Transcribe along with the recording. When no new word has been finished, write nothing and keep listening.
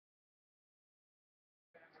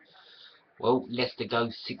Well, Leicester go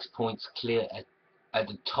 6 points clear at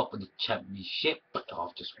the top of the Championship.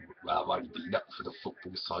 I've just only been up for the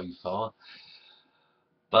football so far.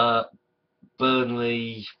 But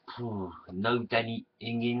Burnley, no Danny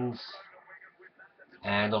Ings.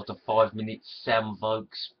 And after 5 minutes, Sam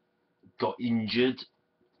Vokes got injured.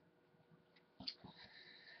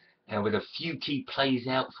 And with a few key plays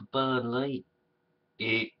out for Burnley,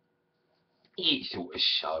 it sort of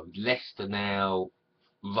showed. Leicester now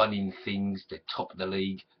running things. They're top of the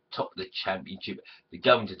league, top of the Championship. They're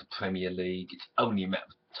going to the Premier League. It's only a matter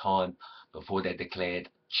of time before they're declared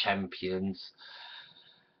champions.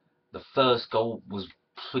 The first goal was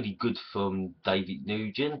pretty good from David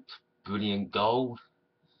Nugent. Brilliant goal.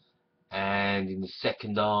 And in the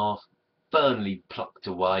second half, Burnley plucked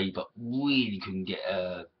away, but really couldn't get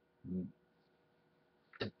a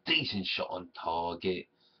decent shot on target.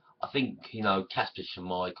 I think, Kasper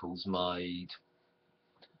Schmeichel's made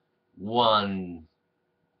one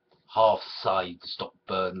half save to stop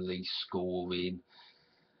Burnley scoring.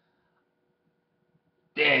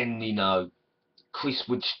 Then, Chris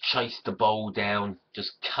Woods chased the ball down,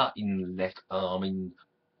 just cutting the left arm and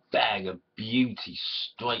bang, a beauty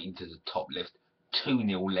straight into the top left.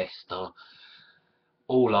 2-0 Leicester,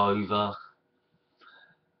 all over.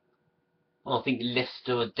 I think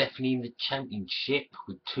Leicester are definitely in the Championship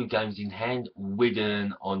with 2 games in hand.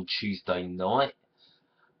 Wigan on Tuesday night.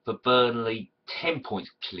 For Burnley, 10 points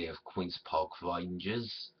clear of Queen's Park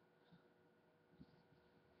Rangers.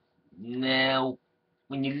 Now,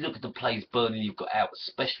 when you look at the players Burnley have got out,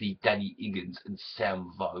 especially Danny Ings and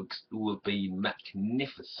Sam Vokes, who have been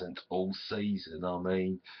magnificent all season. I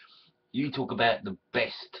mean, you talk about the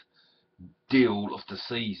best deal of the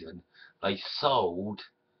season. They sold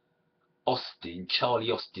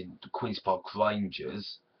Charlie Austin to Queen's Park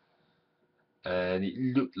Rangers, and it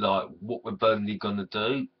looked like what were Burnley going to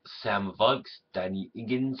do? Sam Vokes, Danny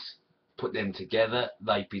Ings, put them together.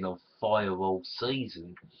 They've been on fire all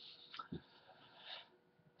season.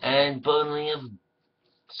 And Burnley have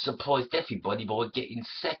surprised everybody by getting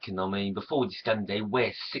second. I mean, before this game, they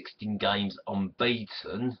were 16 games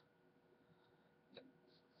unbeaten.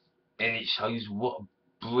 And it shows what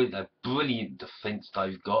a brilliant defence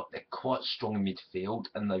they've got. They're quite strong in midfield,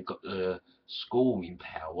 and they've got the scoring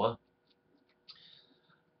power.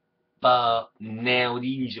 But now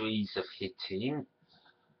the injuries have hit in.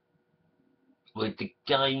 With the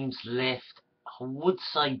games left, I would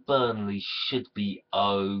say Burnley should be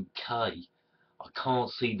okay. I can't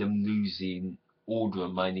see them losing all the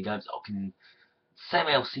remaining games. I can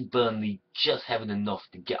somehow see Burnley just having enough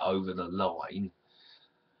to get over the line.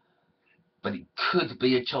 But it could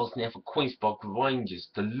be a chance now for Queen's Park Rangers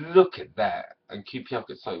to look at that and QPR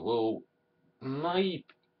could say, well, maybe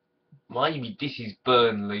this is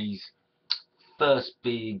Burnley's first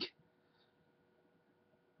big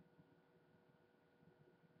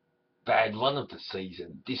bad run of the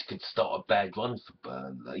season. This could start a bad run for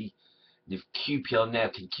Burnley. And if QPR now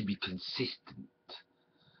can keep it consistent,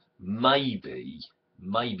 maybe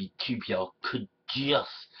QPR could just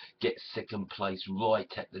get second place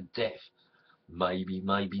right at the death. Maybe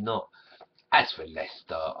not. As for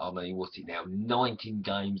Leicester, I mean, what's it now? 19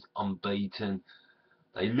 games unbeaten.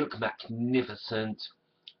 They look magnificent.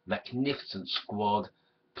 Magnificent squad.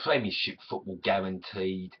 Premiership football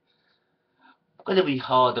guaranteed. Going to be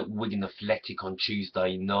hard at Wigan Athletic on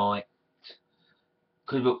Tuesday night.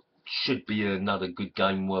 Should be another good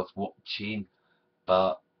game worth watching.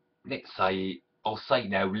 But I'll say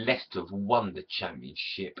now, Leicester have won the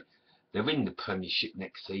Championship. They're in the Premiership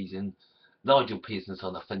next season. Nigel Pearson's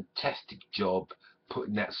done a fantastic job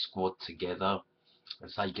putting that squad together. And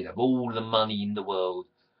so you can have all the money in the world,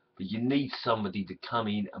 but you need somebody to come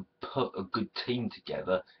in and put a good team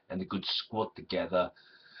together and a good squad together.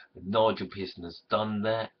 And Nigel Pearson has done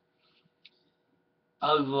that.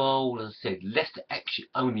 Overall, as I said, Leicester actually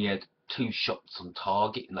only had 2 shots on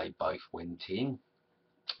target and they both went in.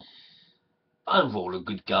 Overall, a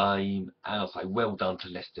good game. And I'll say well done to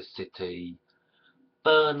Leicester City.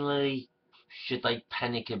 Burnley, should they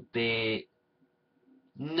panic a bit?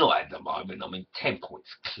 Not at the moment. I mean, 10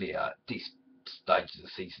 points clear at this stage of the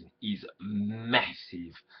season is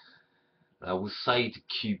massive. I will say to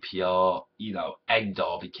QPR, and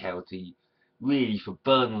Derby County, really for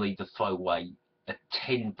Burnley to throw away a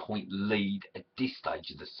 10-point lead at this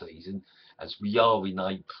stage of the season, as we are in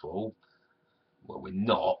April. Well, we're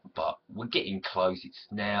not, but we're getting close. It's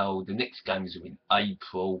now, the next games are in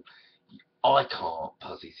April. I can't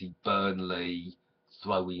personally see Burnley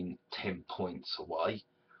throwing 10 points away.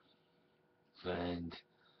 And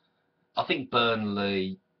I think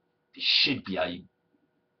Burnley should be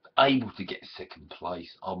able to get second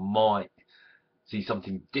place. I might see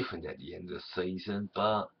something different at the end of the season,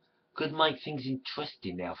 but could make things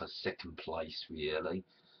interesting now for second place, really.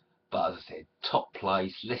 But as I said, top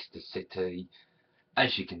place, Leicester City,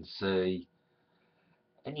 as you can see.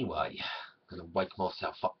 Anyway, I'm going to wake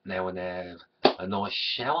myself up now and have a nice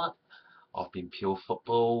shower. I've been Pure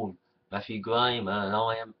Football, Matthew Graham, and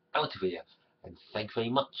I am out of here. And thank you very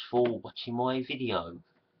much for watching my video.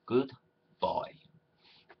 Goodbye.